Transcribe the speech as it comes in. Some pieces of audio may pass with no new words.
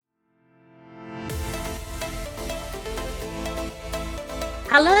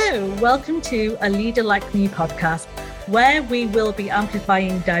Hello, welcome to A Leader Like Me podcast, where we will be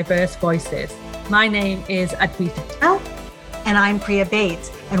amplifying diverse voices. My name is Adwaita Patel. And I'm Priya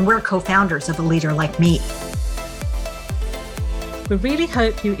Bates, and we're co-founders of A Leader Like Me. We really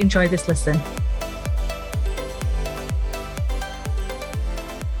hope you enjoy this listen.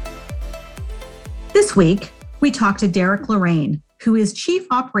 This week, we talked to Derrick Larane, who is Chief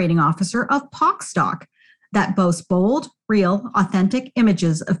Operating Officer of Pocstock, that boasts bold, real, authentic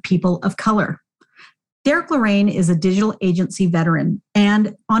images of people of color. Derrick Larane is a digital agency veteran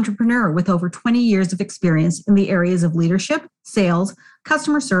and entrepreneur with over 20 years of experience in the areas of leadership, sales,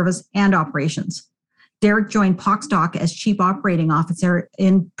 customer service, and operations. Derrick joined Pocstock as Chief Operating Officer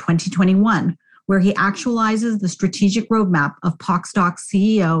in 2021, where he actualizes the strategic roadmap of Pocstock's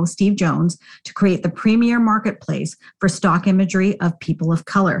CEO, Steve Jones, to create the premier marketplace for stock imagery of people of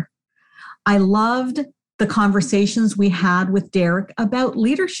color. I loved the conversations we had with Derrick about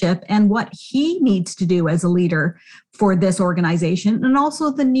leadership and what he needs to do as a leader for this organization, and also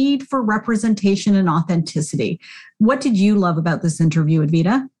the need for representation and authenticity. What did you love about this interview,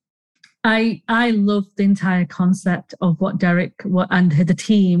 Adwaita? I love the entire concept of what Derrick and the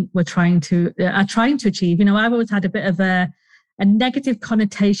team were trying to achieve. You know, I've always had a bit of a negative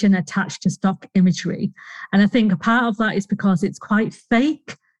connotation attached to stock imagery, and I think a part of that is because it's quite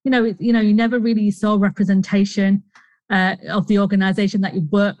fake. You never really saw representation of the organization that you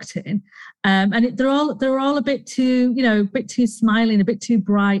worked in, and they're all a bit too, a bit too smiling, a bit too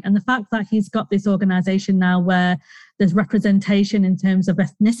bright. And the fact that he's got this organization now where there's representation in terms of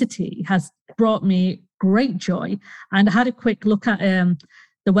ethnicity has brought me great joy. And I had a quick look at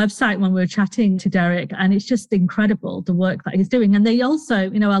the website when we were chatting to Derrick, and it's just incredible the work that he's doing. And they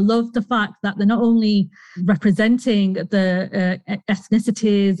also, I love the fact that they're not only representing the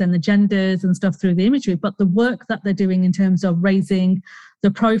ethnicities and the genders and stuff through the imagery, but the work that they're doing in terms of raising the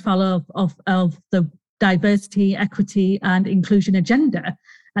profile of the diversity, equity, and inclusion agenda.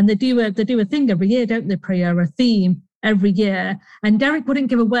 And they do a thing every year, don't they, Priya? A theme every year. And Derrick wouldn't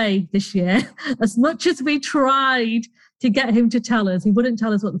give away this year as much as we tried to get him to tell us. He wouldn't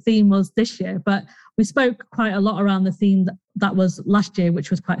tell us what the theme was this year, but we spoke quite a lot around the theme that was last year, which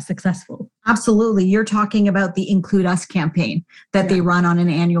was quite successful. Absolutely. You're talking about the Include Us campaign that they run on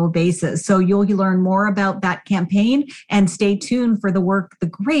an annual basis. So you'll learn more about that campaign, and stay tuned for the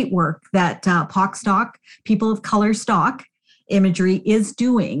great work that Pocstock, People of Color Stock Imagery, is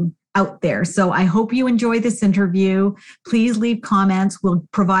doing out there. So I hope you enjoy this interview. Please leave comments. We'll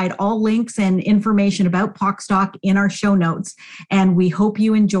provide all links and information about Pocstock in our show notes. And we hope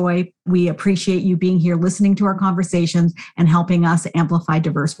you enjoy. We appreciate you being here, listening to our conversations and helping us amplify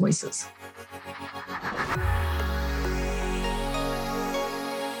diverse voices.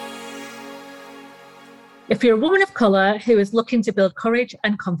 If you're a woman of color who is looking to build courage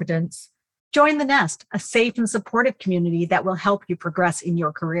and confidence, join The Nest, a safe and supportive community that will help you progress in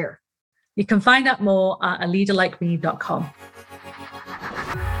your career. You can find out more at aleaderlikeme.com.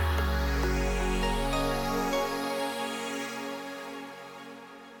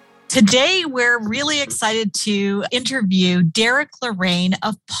 Today, we're really excited to interview Derrick Larane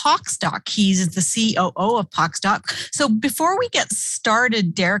of Pocstock. He's the COO of Pocstock. So before we get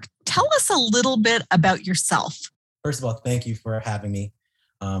started, Derrick, tell us a little bit about yourself. First of all, thank you for having me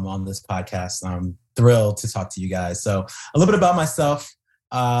on this podcast. I'm thrilled to talk to you guys. So a little bit about myself.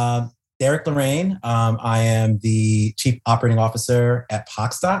 Derrick Larane. I am the Chief Operating Officer at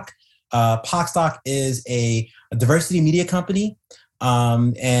Pocstock. Pocstock is a diversity media company,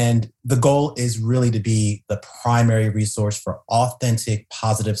 and the goal is really to be the primary resource for authentic,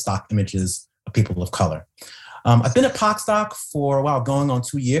 positive stock images of people of color. I've been at Pocstock for a while, going on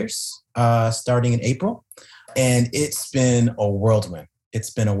 2 years, starting in April, and it's been a whirlwind. It's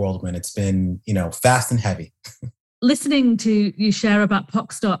been, fast and heavy. Listening to you share about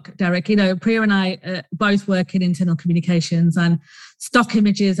Pocstock, Derrick, Priya and I both work in internal communications, and stock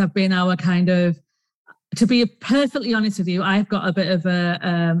images have been our kind of, to be perfectly honest with you, I've got a bit of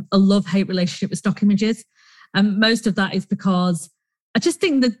a love-hate relationship with stock images. And most of that is because I just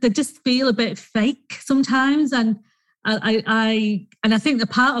think that they just feel a bit fake sometimes. And I think the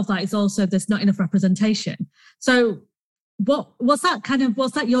part of that is also there's not enough representation. So was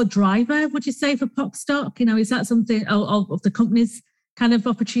that your driver, would you say, for Pocstock? Is that something of the company's kind of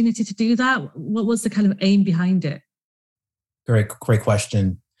opportunity to do that? What was the kind of aim behind it? Great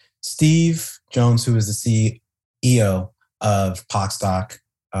question. Steve Jones, who is the CEO of Pocstock,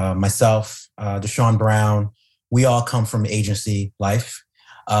 myself, Deshaun Brown, we all come from agency life.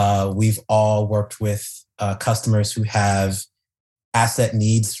 We've all worked with customers who have asset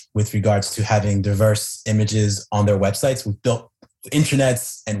needs with regards to having diverse images on their websites. We've built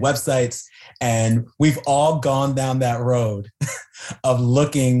internets and websites. And we've all gone down that road of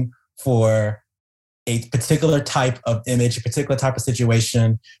looking for a particular type of image, a particular type of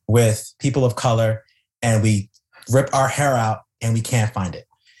situation with people of color, and we rip our hair out and we can't find it.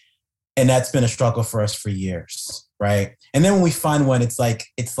 And that's been a struggle for us for years, right? And then when we find one, it's like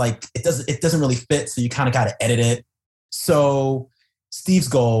it doesn't really fit, so you kind of got to edit it. So Steve's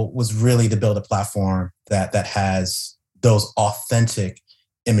goal was really to build a platform that has those authentic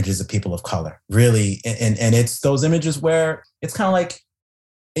images of people of color, really. And it's those images where it's kind of like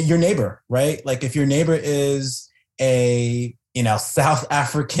your neighbor, right? Like if your neighbor is a, South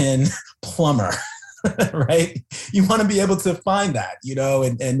African plumber, right? You want to be able to find that,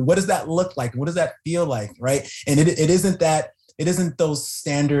 and what does that look like? What does that feel like, right? And it isn't those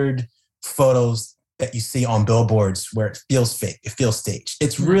standard photos that you see on billboards where it feels fake, it feels staged.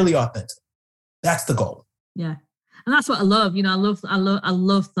 It's really authentic. That's the goal. Yeah. And that's what I love. I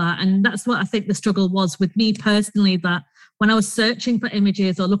love that. And that's what I think the struggle was with me personally, that when I was searching for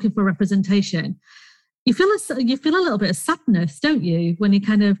images or looking for representation, you feel a little bit of sadness, don't you, when you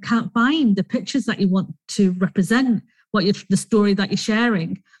kind of can't find the pictures that you want to represent the story that you're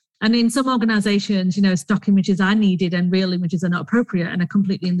sharing. And in some organizations, stock images are needed and real images are not appropriate. And I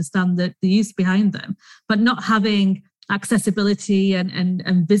completely understand the use behind them, but not having accessibility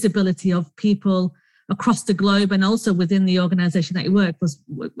and visibility of people across the globe and also within the organization that you work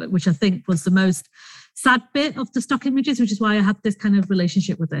which I think was the most sad bit of the stock images, which is why I have this kind of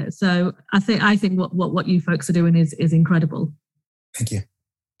relationship with it. So I think what you folks are doing is incredible. Thank you.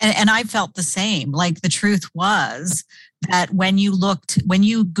 And I felt the same. Like the truth was that when you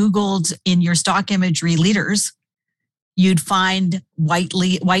Googled in your stock imagery leaders, you'd find white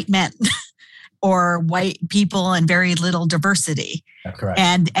men or white people and very little diversity. That's correct.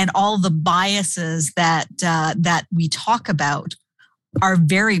 And all the biases that we talk about are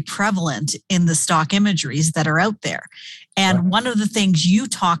very prevalent in the stock imageries that are out there. And right. One of the things you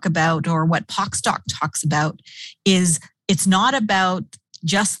talk about, or what Pocstock talks about, is it's not about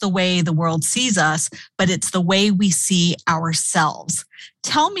just the way the world sees us, but it's the way we see ourselves.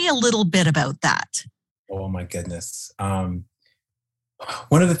 Tell me a little bit about that. Oh my goodness. One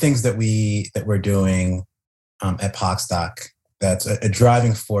of the things that we're doing at Pocstock that's a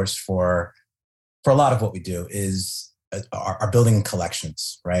driving force for a lot of what we do is are building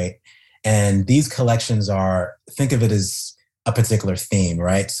collections, right? And these collections think of it as a particular theme,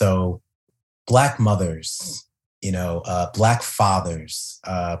 right? So Black mothers, Black fathers,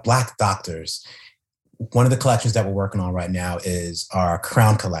 Black doctors. One of the collections that we're working on right now is our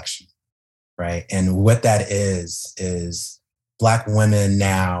crown collection, right? And what that is Black women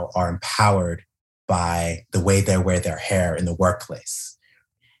now are empowered by the way they wear their hair in the workplace.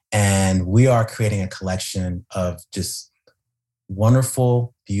 And we are creating a collection of just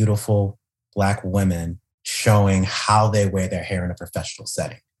wonderful, beautiful Black women showing how they wear their hair in a professional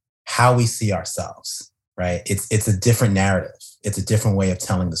setting, how we see ourselves, right? It's a different narrative. It's a different way of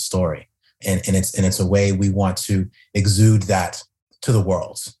telling the story. And it's a way we want to exude that to the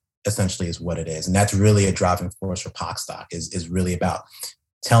world, essentially, is what it is. And that's really a driving force for Pocstock, is really about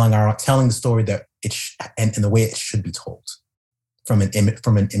telling the story that and the way it should be told from an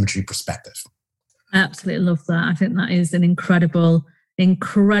imagery perspective. I absolutely love that. I think that is an incredible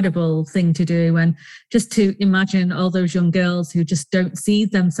thing to do. And just to imagine all those young girls who just don't see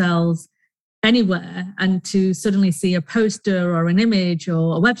themselves anywhere, and to suddenly see a poster or an image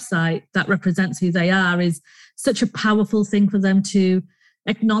or a website that represents who they are is such a powerful thing for them to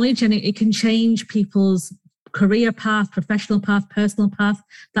acknowledge. And it can change people's career path, professional path, personal path,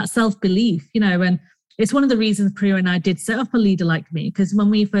 that self-belief, and it's one of the reasons Priya and I did set up a Leader Like Me, because when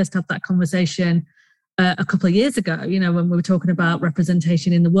we first had that conversation a couple of years ago, when we were talking about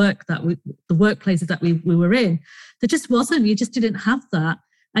representation in the workplaces that we were in, there just wasn't. You just didn't have that.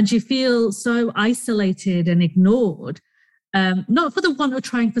 And you feel so isolated and ignored. Not for the want of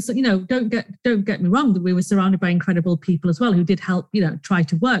trying for, don't get me wrong, we were surrounded by incredible people as well who did help, try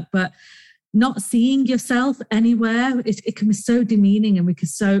to work, but not seeing yourself anywhere, it can be so demeaning, and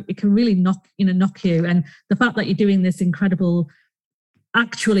it can really knock you. And the fact that you're doing this incredible,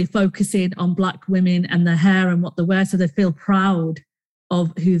 actually focusing on Black women and their hair and what they wear, so they feel proud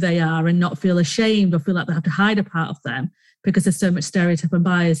of who they are and not feel ashamed or feel like they have to hide a part of them because there's so much stereotype and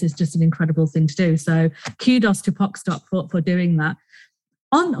bias, is just an incredible thing to do. So kudos to Pocstock for doing that.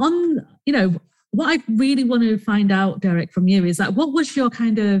 On what I really want to find out, Derrick, from you is that what was your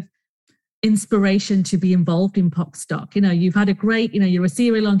kind of inspiration to be involved in Pocstock? You've had a great, you're a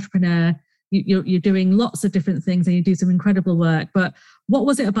serial entrepreneur, you're doing lots of different things and you do some incredible work, but What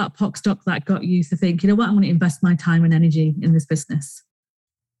was it about Pocstock that got you to think, you know what, I'm going to invest my time and energy in this business?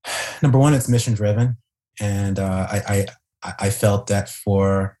 Number one, it's mission driven. And I felt that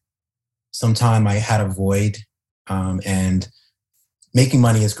for some time I had a void, and making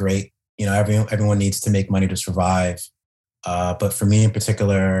money is great. You know, everyone needs to make money to survive. But for me in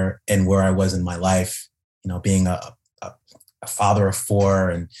particular, and where I was in my life, you know, being a father of four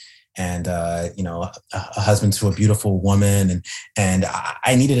and you know, a husband to a beautiful woman, and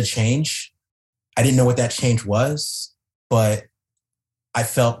I needed a change. I didn't know what that change was, but I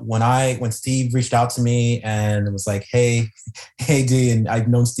felt when Steve reached out to me and it was like, hey D, and I've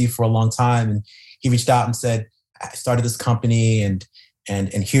known Steve for a long time, and he reached out and said, I started this company and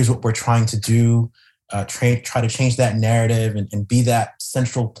here's what we're trying to do, try to change that narrative and be that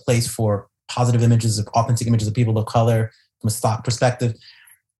central place for positive images, of authentic images of people of color from a stock perspective.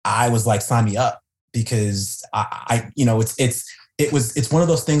 I was like, sign me up, because I you know, it's one of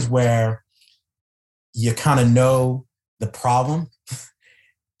those things where you kind of know the problem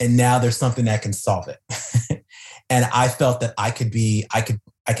and now there's something that can solve it. And I felt that I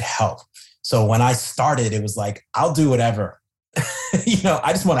could help. So when I started, it was like, I'll do whatever. You know,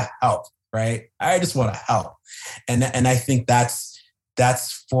 I just want to help, right? I just want to help. And I think that's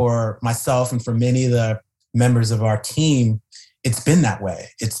for myself and for many of the members of our team, it's been that way.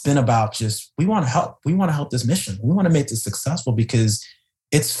 It's been about just, we want to help. We want to help this mission. We want to make this successful because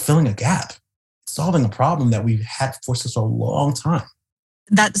it's filling a gap, solving a problem that we've had for such a long time.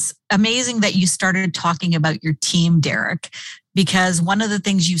 That's amazing that you started talking about your team, Derrick, because one of the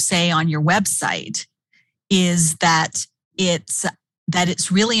things you say on your website is that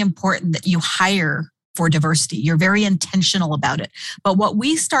it's really important that you hire for diversity. You're very intentional about it. But what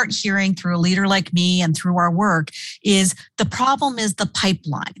we start hearing through a leader like me and through our work is the problem is the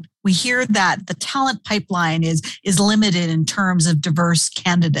pipeline. We hear that the talent pipeline is limited in terms of diverse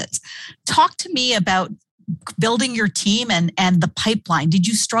candidates. Talk to me about building your team and the pipeline. Did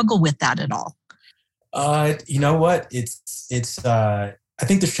you struggle with that at all? You know what? It's I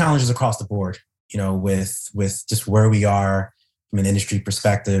think there's challenges across the board, you know, with just where we are from an industry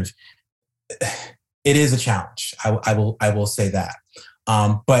perspective. It is a challenge. I will say that.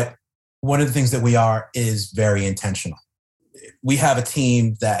 But one of the things that we are is very intentional. We have a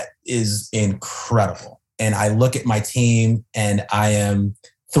team that is incredible. And I look at my team and I am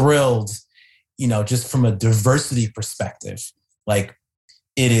thrilled, you know, just from a diversity perspective. Like,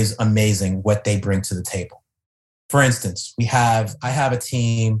 it is amazing what they bring to the table. For instance, I have a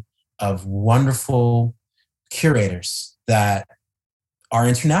team of wonderful curators that are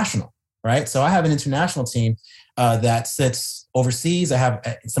international, right? So I have an international team that sits overseas. I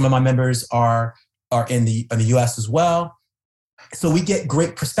have some of my members are in the US as well. So we get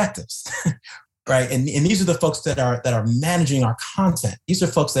great perspectives, right? And these are the folks that are managing our content. These are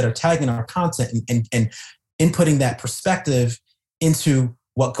folks that are tagging our content and inputting that perspective into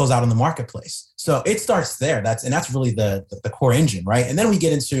what goes out in the marketplace. So it starts there. That's really the core engine, right? And then we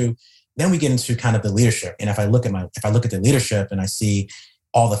get into kind of the leadership. And if I look at the leadership and I see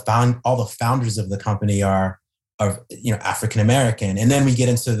all the founders of the company are you know, African American, and then we get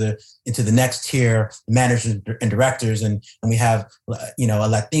into the next tier, managers and directors, and we have, you know, a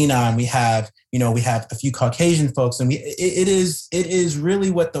Latina, and we have a few Caucasian folks, and it is really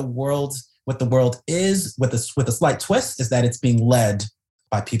what the world is, with a slight twist, is that it's being led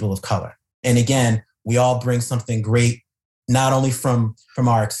by people of color. And again, we all bring something great, not only from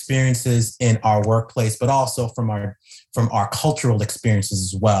our experiences in our workplace, but also from our cultural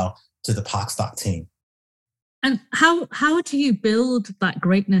experiences as well to the Pocstock team. And how do you build that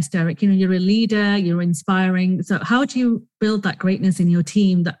greatness, Derrick? You know, you're a leader, you're inspiring. So how do you build that greatness in your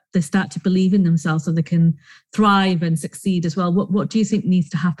team that they start to believe in themselves so they can thrive and succeed as well? What do you think needs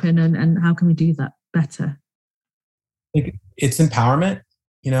to happen, and how can we do that better? I think it's empowerment.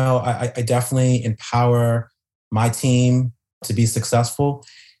 You know, I definitely empower my team to be successful,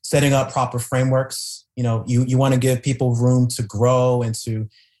 setting up proper frameworks. You know, you want to give people room to grow and to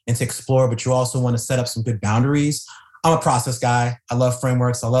explore, but you also want to set up some good boundaries. I'm a process guy. I love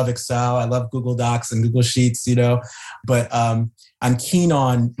frameworks. I love Excel. I love Google Docs and Google Sheets, you know, but I'm keen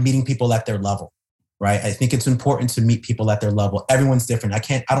on meeting people at their level, right? I think it's important to meet people at their level. Everyone's different.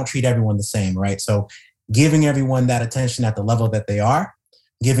 I don't treat everyone the same, right? So giving everyone that attention at the level that they are,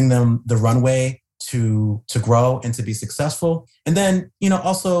 giving them the runway to grow and to be successful. And then, you know,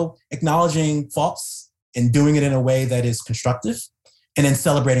 also acknowledging faults and doing it in a way that is constructive, and then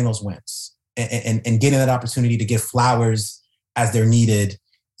celebrating those wins and getting that opportunity to give flowers as they're needed.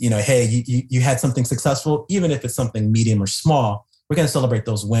 You know, hey, you had something successful, even if it's something medium or small, we're going to celebrate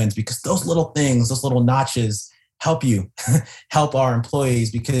those wins, because those little things, those little notches help you, help our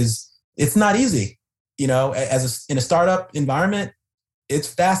employees, because it's not easy. In a startup environment,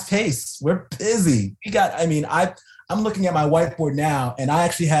 it's fast paced. We're busy. I'm looking at my whiteboard now, and I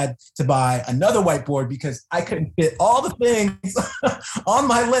actually had to buy another whiteboard because I couldn't fit all the things on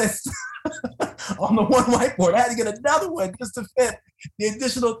my list on the one whiteboard. I had to get another one just to fit the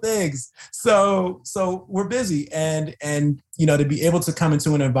additional things. So we're busy, and to be able to come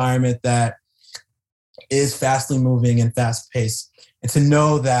into an environment that is fastly moving and fast paced, and to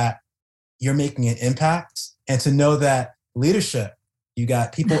know that you're making an impact, and to know that leadership, you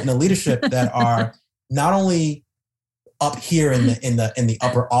got people in the leadership that are not only up here in the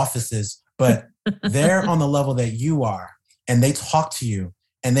upper offices, but they're on the level that you are, and they talk to you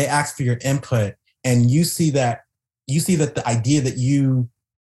and they ask for your input, and you see that the idea that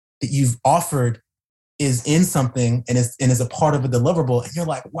you've offered is in something and is a part of a deliverable, and you're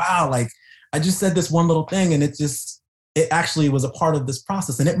like, wow, like I just said this one little thing, and it actually was a part of this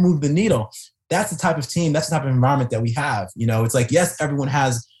process, and it moved the needle. That's the type of team, that's the type of environment that we have. It's like, yes, everyone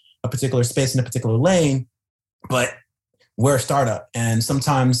has a particular space in a particular lane, but we're a startup, and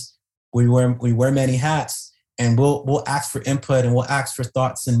sometimes we wear many hats, and we'll ask for input, and we'll ask for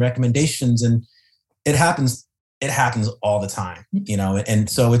thoughts and recommendations, and it happens all the time, and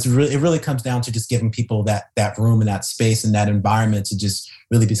so it really comes down to just giving people that room and that space and that environment to just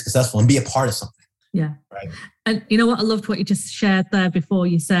really be successful and be a part of something. Yeah. Right. And you know what? I loved what you just shared there before.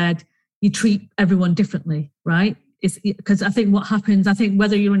 You said you treat everyone differently, right? It's because I think what happens,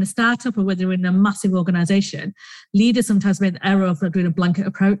 whether you're in a startup or whether you're in a massive organization, leaders sometimes make the error of doing a blanket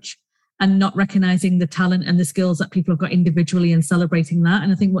approach and not recognizing the talent and the skills that people have got individually and celebrating that.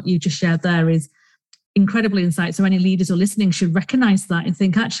 And I think what you just shared there is incredibly insight. So any leaders who are listening should recognize that and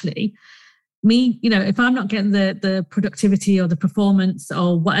think, actually, me, if I'm not getting the productivity or the performance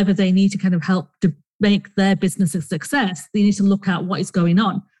or whatever they need to kind of help to make their business a success, they need to look at what is going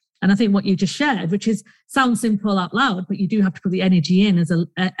on. And I think what you just shared, which sounds simple out loud, but you do have to put the energy in as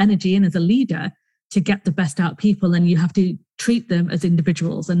a leader to get the best out of people, and you have to treat them as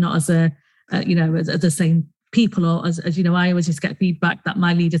individuals and not as as the same people, or as I always just get feedback that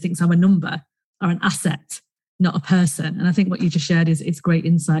my leader thinks I'm a number or an asset, not a person. And I think what you just shared is great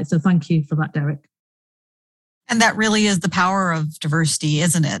insight. So thank you for that, Derrick. And that really is the power of diversity,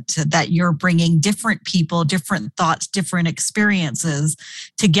 isn't it? That you're bringing different people, different thoughts, different experiences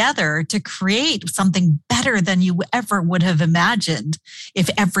together to create something better than you ever would have imagined if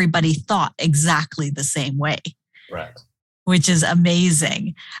everybody thought exactly the same way. Right. Which is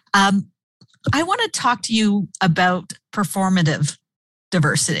amazing. I want to talk to you about performative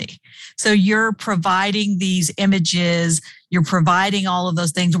diversity. So you're providing these images, you're providing all of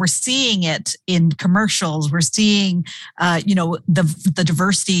those things. We're seeing it in commercials. We're seeing, the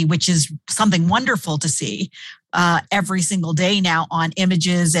diversity, which is something wonderful to see every single day now on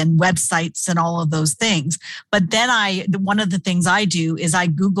images and websites and all of those things. But then one of the things I do is I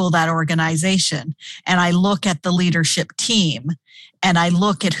Google that organization and I look at the leadership team and I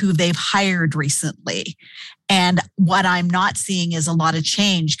look at who they've hired recently. And what I'm not seeing is a lot of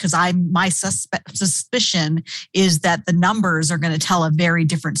change, because my suspicion is that the numbers are going to tell a very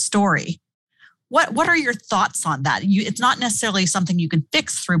different story. What are your thoughts on that? It's not necessarily something you can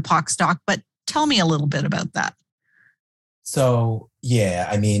fix through Pocstock, but tell me a little bit about that. So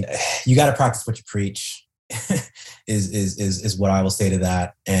yeah, you got to practice what you preach is what I will say to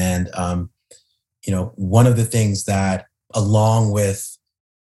that. And one of the things that along with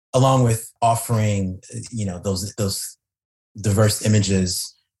offering, those diverse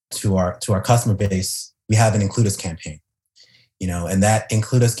images to our customer base, we have an Include Us campaign, and that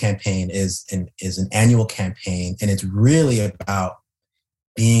Include Us campaign is an annual campaign, and it's really about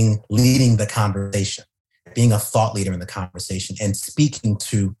leading the conversation, being a thought leader in the conversation, and speaking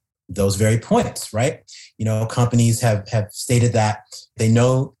to those very points, right? Companies have stated that they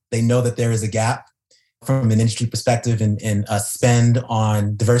know that there is a gap from an industry perspective and a spend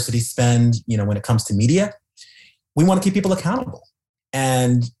on diversity spend, when it comes to media. We want to keep people accountable.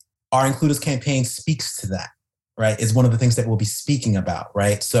 And our Include Us campaign speaks to that, right? Is one of the things that we'll be speaking about,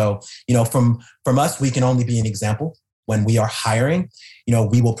 right? So, from us, we can only be an example. When we are hiring,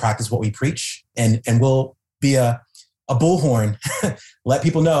 we will practice what we preach, and we'll be a bullhorn, let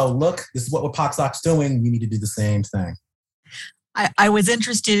people know, look, this is what Pocstock's doing. You need to do the same thing. I was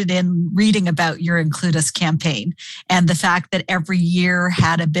interested in reading about your Include Us campaign and the fact that every year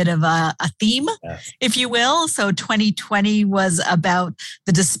had a bit of a theme, if you will. So 2020 was about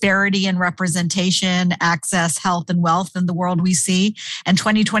the disparity in representation, access, health, and wealth in the world we see. And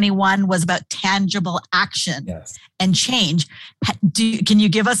 2021 was about tangible action and change. Can you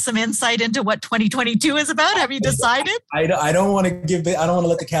give us some insight into what 2022 is about? Have you decided? I don't want to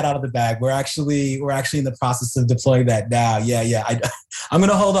let the cat out of the bag. We're actually in the process of deploying that now. Yeah. I'm going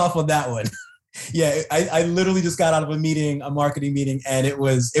to hold off on that one. Yeah, I literally just got out of a marketing meeting, and it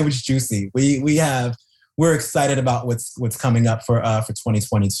was juicy. We're excited about what's coming up for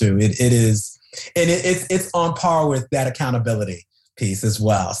 2022. It's on par with that accountability piece as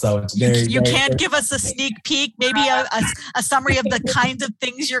well. So it's you can't give us a sneak peek, maybe a summary of the kinds of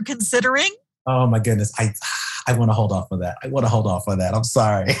things you're considering. Oh my goodness, I want to hold off on that. I'm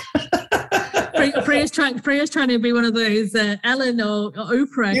sorry. Freya's trying to be one of those Ellen or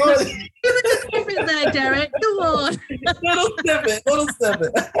Oprah. Give us a snippet there, Derrick. Come on. Little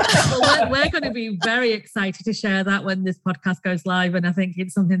snippet. Well, we're going to be very excited to share that when this podcast goes live, and I think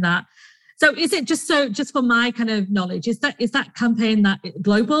it's something that. So, is it just for my kind of knowledge? Is that campaign that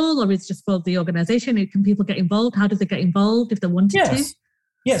global, or is it just for the organization? Can people get involved? How do they get involved if they wanted to?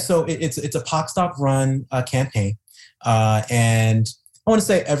 Yeah, so it's a Pocstock run campaign, and I want to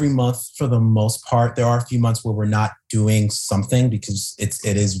say every month for the most part. There are a few months where we're not doing something because it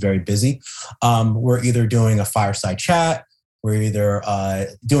is very busy. We're either doing a fireside chat, we're either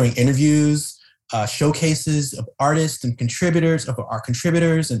doing interviews, showcases of artists and contributors, of our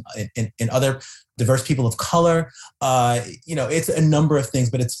contributors and other diverse people of color. It's a number of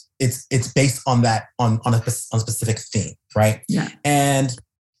things, but it's based on that on a specific theme, right? Yeah. And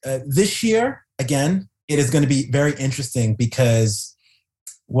this year, again, it is going to be very interesting because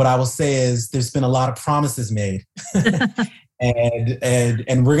what I will say is there's been a lot of promises made,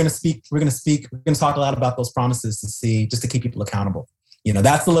 and we're going to talk a lot about those promises just to keep people accountable.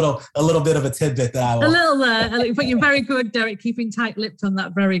 That's a little bit of a tidbit that I will. A little there, but you're very good, Derrick, keeping tight-lipped on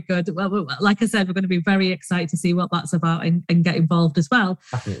that. Very good. Well, like I said, we're going to be very excited to see what that's about and get involved as well.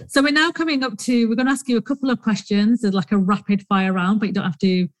 Absolutely. So we're now coming up to, we're going to ask you a couple of questions. There's like a rapid fire round, but you don't have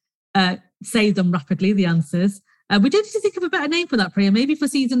to say them rapidly, the answers. We do need to think of a better name for that, Priya. Maybe for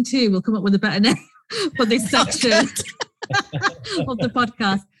season 2, we'll come up with a better name for this section of the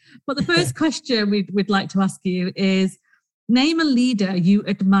podcast. But the first question we'd like to ask you is, name a leader you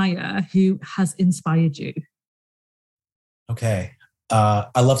admire who has inspired you. Okay.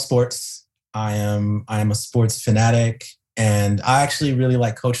 I love sports. I am a sports fanatic, and I actually really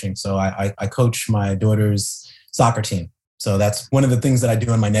like coaching. So I coach my daughter's soccer team. So that's one of the things that I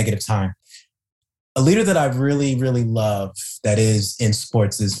do in my negative time. A leader that I really, really love that is in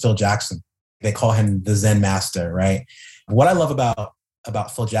sports is Phil Jackson. They call him the Zen master, right? What I love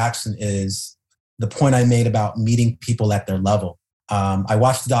about Phil Jackson is the point I made about meeting people at their level. I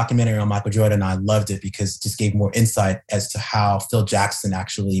watched the documentary on Michael Jordan, and I loved it because it just gave more insight as to how Phil Jackson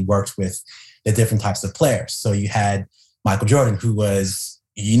actually worked with the different types of players. So you had Michael Jordan, who was,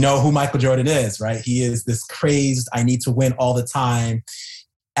 who Michael Jordan is, right? He is this crazed, I need to win all the time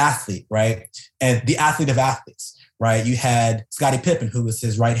athlete, right? And the athlete of athletes, right? You had Scottie Pippen, who was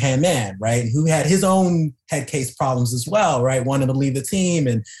his right-hand man, right? And who had his own head case problems as well, right? Wanted to leave the team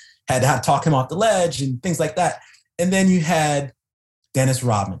and had to talk him off the ledge and things like that. And then you had Dennis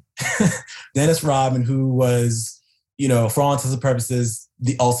Rodman. Dennis Rodman, who was, for all intents and purposes,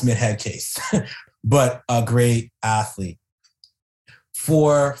 the ultimate head case, but a great athlete.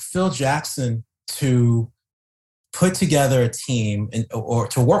 For Phil Jackson to put together a team or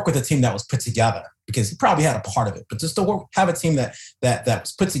to work with a team that was put together, because he probably had a part of it, but just to have a team that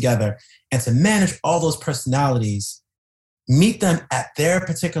was put together and to manage all those personalities, meet them at their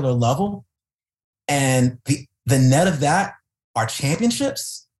particular level, and the net of that are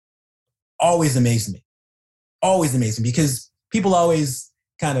championships, always amazed me. Always amazing, because people always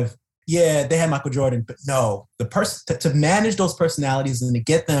kind of, they had Michael Jordan, but no, the person to manage those personalities and to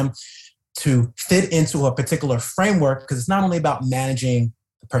get them to fit into a particular framework, because it's not only about managing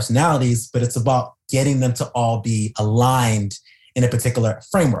the personalities, but it's about getting them to all be aligned in a particular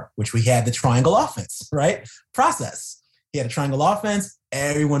framework, which we had the triangle offense, right? Process. He had a triangle offense,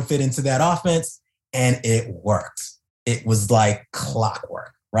 everyone fit into that offense, and it worked. It was like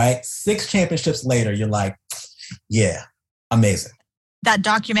clockwork, right? 6 championships later, you're like, yeah, amazing. That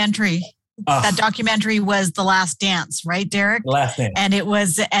documentary That documentary was The Last Dance, right, Derrick? The Last Dance. And it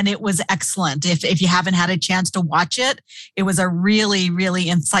was excellent. If you haven't had a chance to watch it, it was a really, really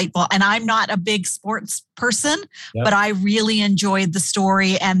insightful. And I'm not a big sports person, but I really enjoyed the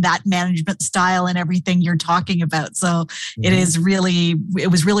story and that management style and everything you're talking about. So it was really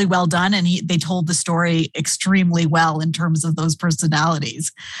well done. And they told the story extremely well in terms of those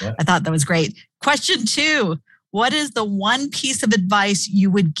personalities. Yep. I thought that was great. Question 2. What is the one piece of advice you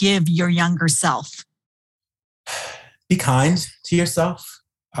would give your younger self? Be kind to yourself.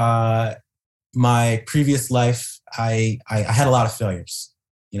 My previous life, I had a lot of failures,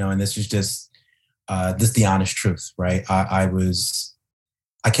 and this was just the honest truth, right? I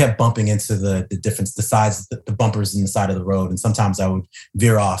kept bumping into the sides, the bumpers in the side of the road. And sometimes I would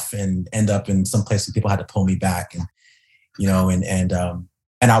veer off and end up in some place where people had to pull me back.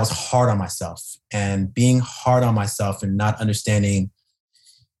 And I was hard on myself, and being hard on myself and not understanding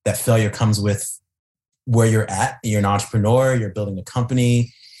that failure comes with where you're at. You're an entrepreneur, you're building a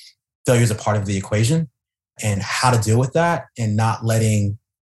company. Failure is a part of the equation, and how to deal with that and not internalizing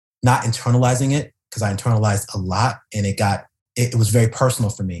it, because I internalized a lot, and it was very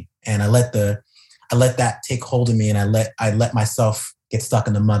personal for me. And I let that take hold of me, and I let myself get stuck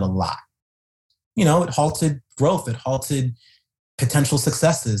in the mud a lot. It halted growth. It halted potential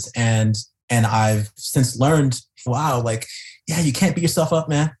successes. And I've since learned, wow, you can't beat yourself up,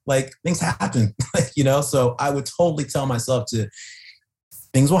 man. Things happen, so I would totally tell myself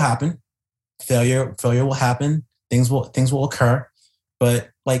things will happen. Failure will happen. Things will occur, but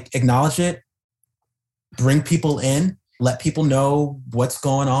acknowledge it, bring people in, let people know what's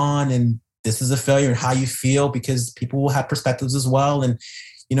going on. And this is a failure and how you feel, because people will have perspectives as well. And,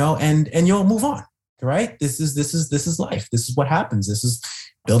 and you'll move on. Right? This is life. This is what happens. This is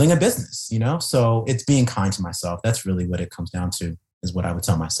building a business, So it's being kind to myself. That's really what it comes down to, is what I would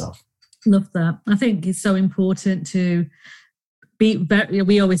tell myself. Love that. I think it's so important to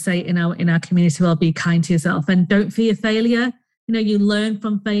we always say in our community, well, be kind to yourself and don't fear failure. You learn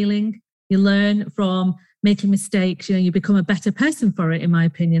from failing. You learn from making mistakes. You become a better person for it, in my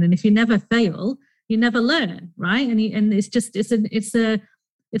opinion. And if you never fail, you never learn, right? And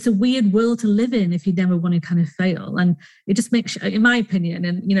it's a weird world to live in if you never want to kind of fail. And it just makes, in my opinion,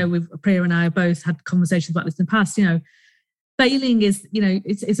 and, with Priya and I both had conversations about this in the past, failing is,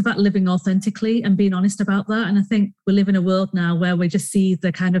 it's about living authentically and being honest about that. And I think we live in a world now where we just see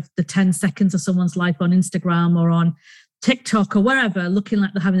the 10 seconds of someone's life on Instagram or on TikTok or wherever, looking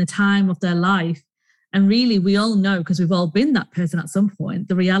like they're having the time of their life. And really, we all know, because we've all been that person at some point,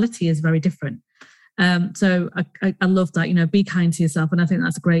 the reality is very different. So I love that, be kind to yourself. And I think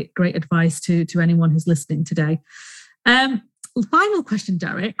that's great advice to anyone who's listening today. Final question,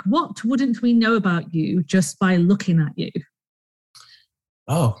 Derrick. What wouldn't we know about you just by looking at you?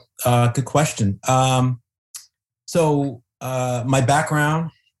 Oh, good question. So my background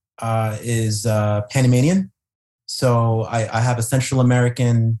is Panamanian. So I have a Central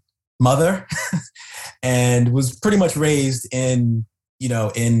American mother and was pretty much raised in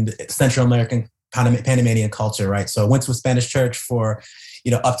Central American Panamanian culture, right? So I went to a Spanish church for,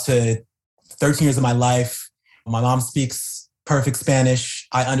 up to 13 years of my life. My mom speaks perfect Spanish.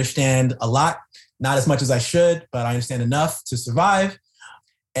 I understand a lot, not as much as I should, but I understand enough to survive.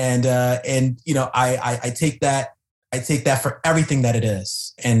 And I take that for everything that it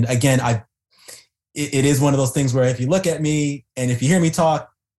is. And again, it is one of those things where if you look at me and if you hear me talk,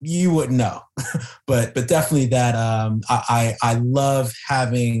 you wouldn't know. but definitely that I love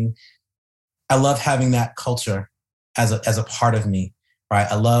having that culture as a part of me, right?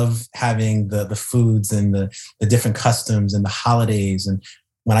 I love having the foods and the different customs and the holidays. And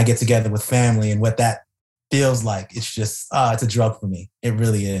when I get together with family and what that feels like, it's just, it's a drug for me. It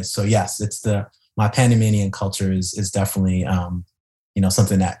really is. So yes, my Panamanian culture is definitely,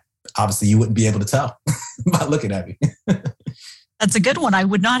 something that obviously you wouldn't be able to tell by looking at me. That's a good one. I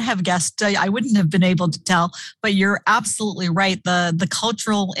would not have guessed. I wouldn't have been able to tell, but you're absolutely right. The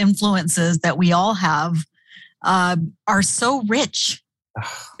cultural influences that we all have are so rich.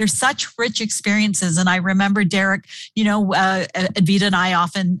 They're such rich experiences. And I remember, Derrick, Advita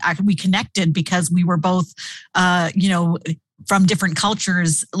and I we connected because we were both, from different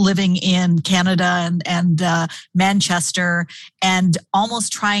cultures living in Canada and Manchester, and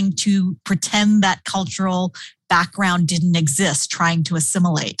almost trying to pretend that cultural background didn't exist, trying to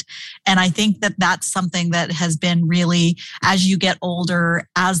assimilate. And I think that that's something that has been really, as you get older,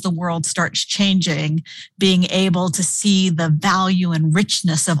 as the world starts changing, being able to see the value and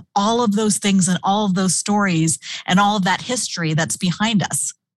richness of all of those things and all of those stories and all of that history that's behind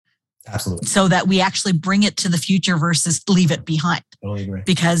us. Absolutely. So that we actually bring it to the future versus leave it behind. Totally agree.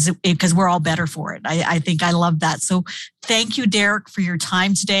 Because we're all better for it. I think I love that. So thank you, Derrick, for your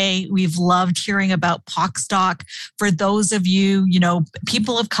time today. We've loved hearing about Pocstock. For those of you,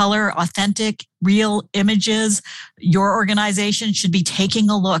 people of color, authentic, real images, your organization should be taking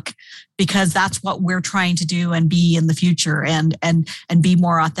a look, because that's what we're trying to do and be in the future, and be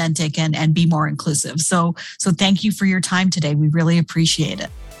more authentic and be more inclusive. So thank you for your time today. We really appreciate it.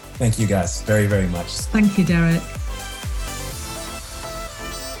 Thank you guys very, very much. Thank you, Derrick.